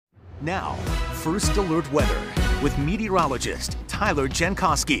Now, first alert weather with meteorologist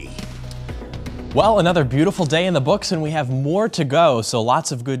Jankoski. Well, another beautiful day in the books, and we have more to go, so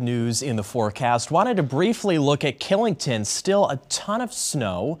lots of good news in the forecast. Wanted to briefly look at Killington. Still a ton of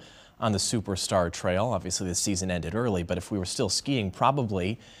snow on the Superstar Trail. Obviously, the season ended early, but if we were still skiing,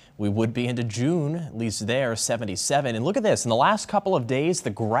 probably we would be into June, at least there, 77. And look at this. In the last couple of days,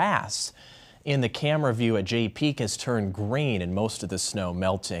 the grass in the camera view at Jay Peak has turned green, and most of the snow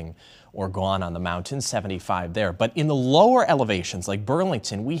melting or gone on the mountain, 75 there. But in the lower elevations like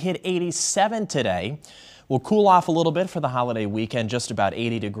Burlington, we hit 87 today. We'll cool off a little bit for the holiday weekend, just about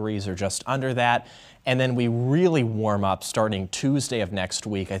 80 degrees or just under that. And then we really warm up starting Tuesday of next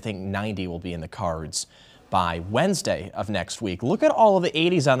week. I think 90 will be in the cards by Wednesday of next week. Look at all of the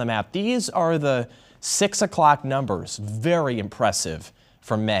 80s on the map. These are the 6 o'clock numbers. Very impressive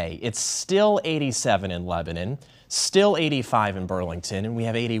for May. It's still 87 in Lebanon, still 85 in Burlington, and we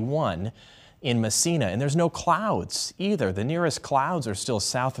have 81 in Messina. And there's no clouds either. The nearest clouds are still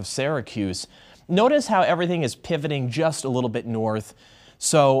south of Syracuse. Notice how everything is pivoting just a little bit north.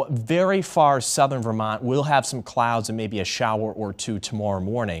 So very far southern Vermont will have some clouds and maybe a shower or two tomorrow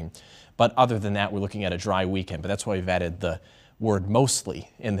morning. But other than that, we're looking at a dry weekend. But that's why we've added the word mostly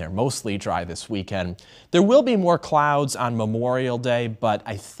in there, mostly dry this weekend. There will be more clouds on Memorial Day, but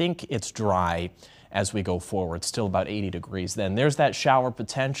I think it's dry as we go forward. Still about 80 degrees then. There's that shower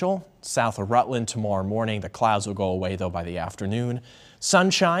potential south of Rutland tomorrow morning. The clouds will go away though by the afternoon.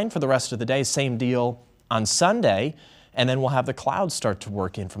 Sunshine for the rest of the day, same deal on Sunday, and then we'll have the clouds start to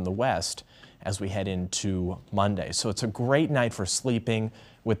work in from the west as we head into Monday. So it's a great night for sleeping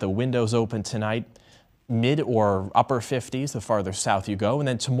with the windows open tonight. Mid or upper 50s the farther south you go. And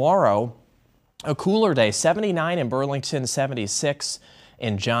then tomorrow, a cooler day, 79 in Burlington, 76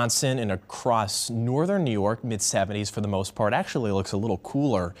 in Johnson, and across northern New York, mid 70s for the most part. Actually looks a little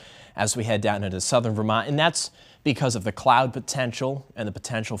cooler as we head down into southern Vermont, and that's because of the cloud potential and the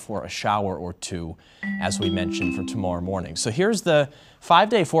potential for a shower or two, as we mentioned, for tomorrow morning. So here's the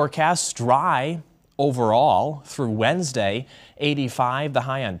 5-day forecast. Dry overall through Wednesday, 85 the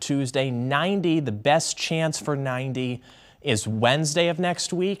high on Tuesday, 90, the best chance for 90 is Wednesday of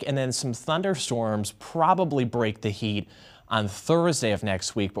next week, and then some thunderstorms probably break the heat on Thursday of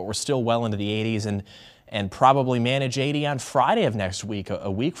next week, but we're still well into the 80s and probably manage 80 on Friday of next week, a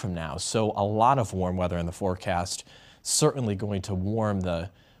week from now. So a lot of warm weather in the forecast, certainly going to warm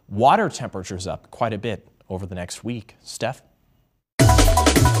the water temperatures up quite a bit over the next week. Steph?